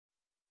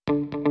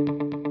Hello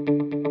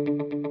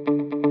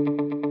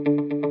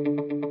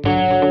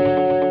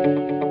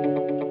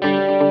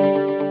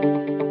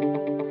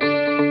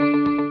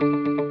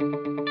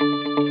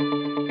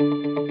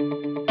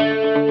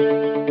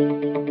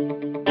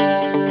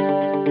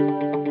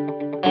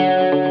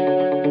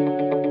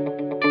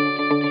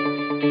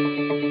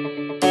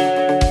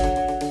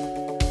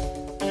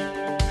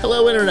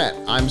Internet,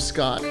 I'm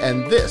Scott,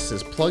 and this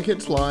is Plug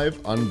Hits Live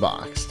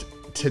Unboxed.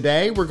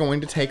 Today we're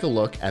going to take a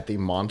look at the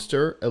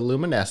Monster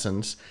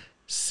Illuminescence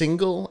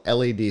single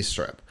LED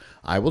strip.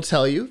 I will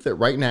tell you that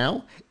right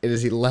now it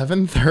is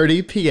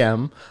 11:30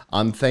 p.m.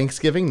 on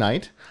Thanksgiving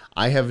night.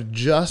 I have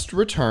just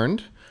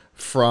returned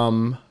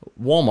from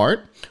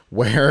Walmart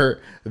where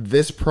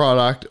this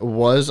product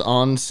was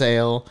on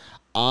sale.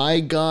 I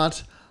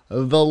got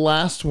the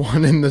last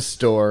one in the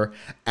store,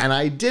 and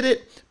I did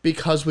it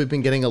because we've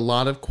been getting a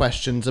lot of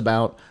questions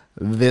about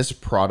this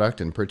product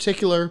in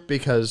particular,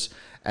 because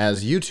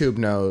as YouTube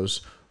knows,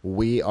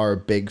 we are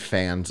big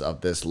fans of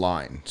this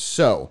line.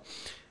 So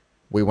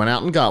we went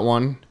out and got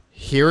one.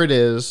 Here it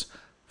is.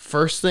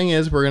 First thing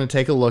is we're going to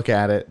take a look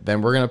at it.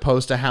 Then we're going to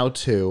post a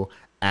how-to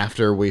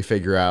after we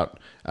figure out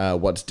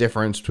what is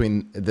different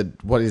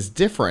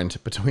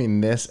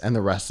between this and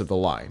the rest of the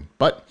line.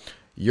 But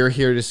you're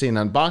here to see an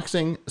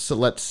unboxing, so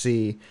let's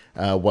see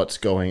what's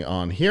going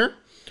on here.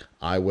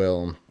 I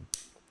will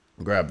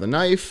grab the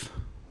knife.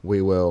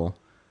 We will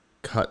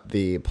cut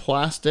the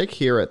plastic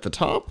here at the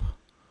top.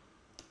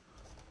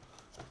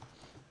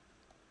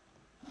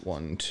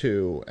 1,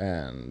 2,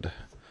 and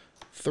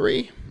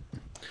 3.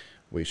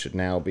 We should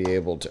now be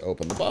able to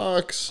open the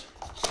box.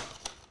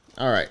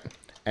 All right.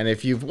 And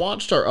if you've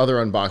watched our other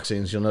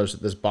unboxings, you'll notice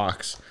that this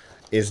box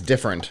is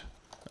different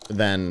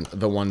than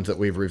the ones that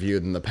we've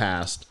reviewed in the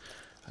past.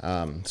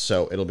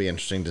 So it'll be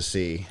interesting to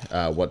see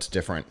what's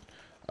different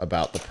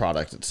about the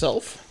product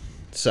itself.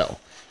 So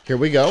here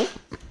we go.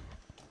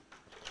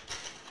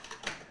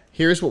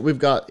 Here's what we've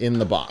got in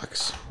the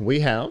box. We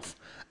have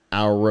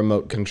our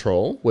remote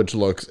control, which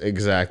looks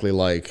exactly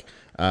like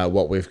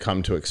what we've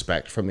come to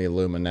expect from the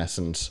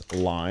Illuminescence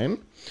line.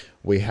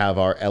 We have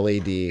our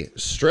LED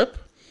strip.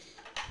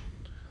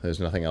 There's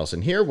nothing else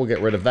in here. We'll get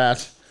rid of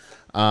that.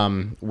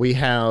 We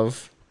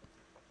have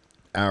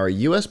our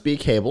USB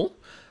cable.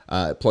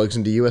 It plugs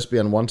into USB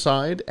on one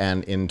side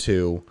and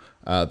into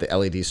the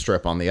LED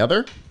strip on the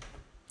other.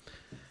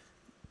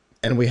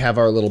 And we have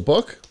our little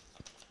book,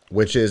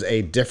 which is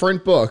a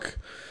different book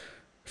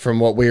from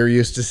what we are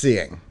used to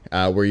seeing.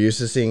 We're used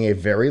to seeing a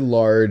very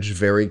large,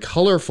 very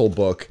colorful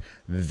book.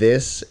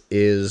 This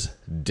is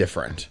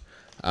different.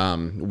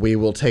 We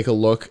will take a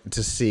look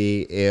to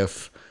see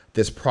if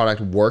this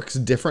product works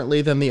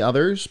differently than the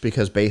others,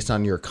 because based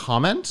on your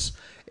comments,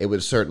 it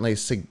would certainly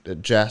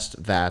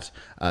suggest that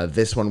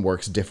this one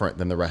works different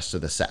than the rest of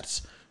the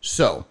sets.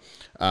 So,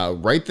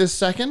 right this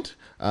second,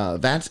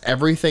 that's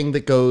everything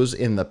that goes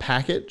in the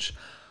package.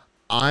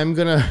 I'm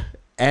going to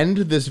end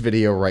this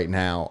video right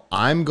now.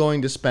 I'm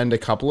going to spend a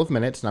couple of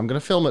minutes, and I'm going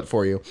to film it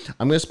for you.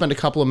 I'm going to spend a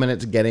couple of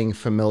minutes getting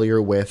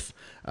familiar with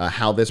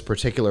how this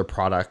particular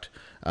product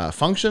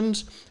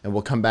functions, and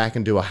we'll come back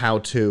and do a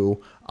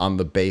how-to on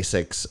the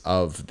basics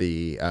of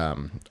the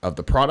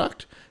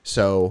product.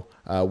 So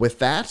with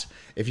that,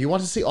 if you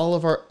want to see all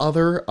of our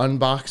other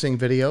unboxing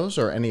videos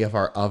or any of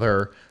our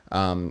other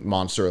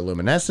Monster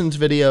Illuminescence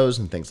videos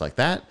and things like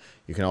that,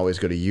 you can always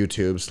go to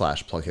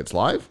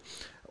YouTube/PlugHitsLive,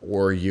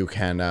 or you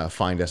can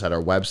find us at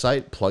our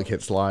website,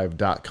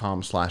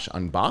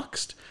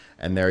 plughitslive.com/unboxed,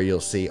 and there you'll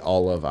see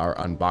all of our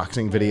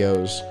unboxing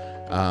videos.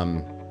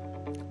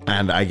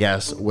 And I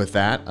guess with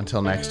that,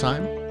 until next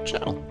time,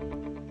 ciao.